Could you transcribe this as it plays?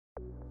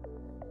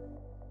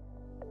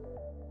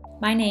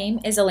My name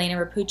is Elena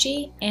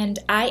Rapucci, and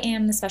I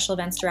am the Special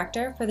Events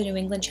Director for the New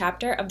England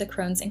chapter of the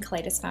Crohn's and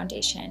Colitis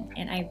Foundation,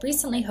 and I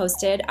recently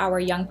hosted our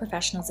Young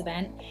Professionals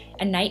event,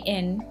 A Night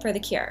In for the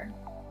Cure.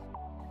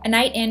 A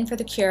Night In for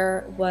the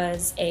Cure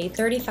was a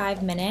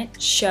 35-minute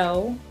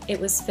show.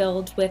 It was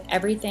filled with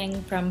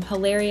everything from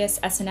hilarious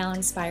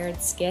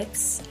SNL-inspired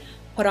skits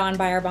put on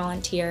by our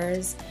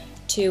volunteers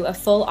to a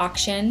full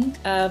auction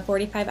of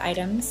 45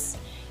 items.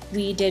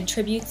 We did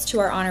tributes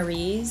to our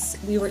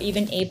honorees. We were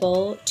even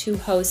able to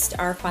host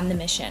our Fund the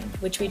Mission,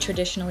 which we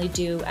traditionally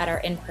do at our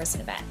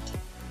in-person event.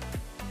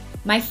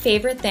 My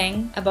favorite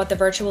thing about the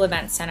Virtual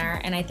Event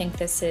Center, and I think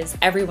this is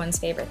everyone's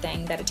favorite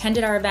thing that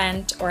attended our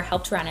event or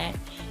helped run it,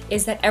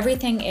 is that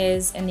everything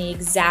is in the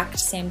exact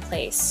same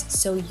place.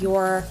 So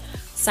your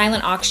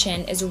silent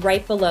auction is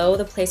right below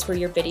the place where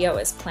your video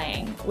is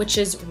playing, which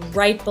is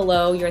right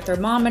below your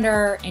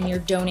thermometer and your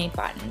donate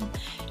button.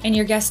 And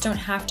your guests don't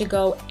have to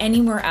go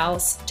anywhere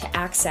else to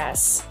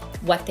access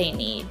what they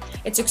need.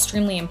 It's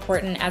extremely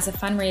important as a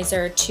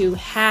fundraiser to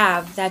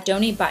have that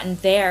donate button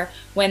there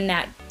when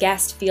that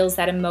guest feels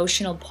that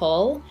emotional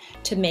pull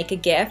to make a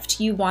gift.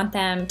 You want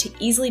them to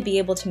easily be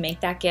able to make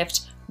that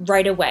gift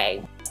right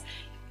away.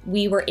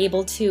 We were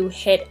able to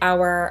hit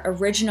our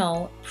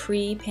original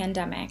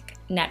pre-pandemic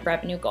net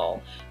revenue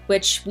goal,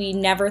 which we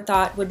never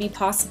thought would be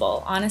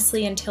possible.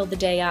 Honestly, until the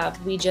day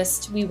of,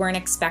 we weren't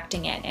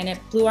expecting it, and it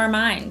blew our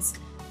minds.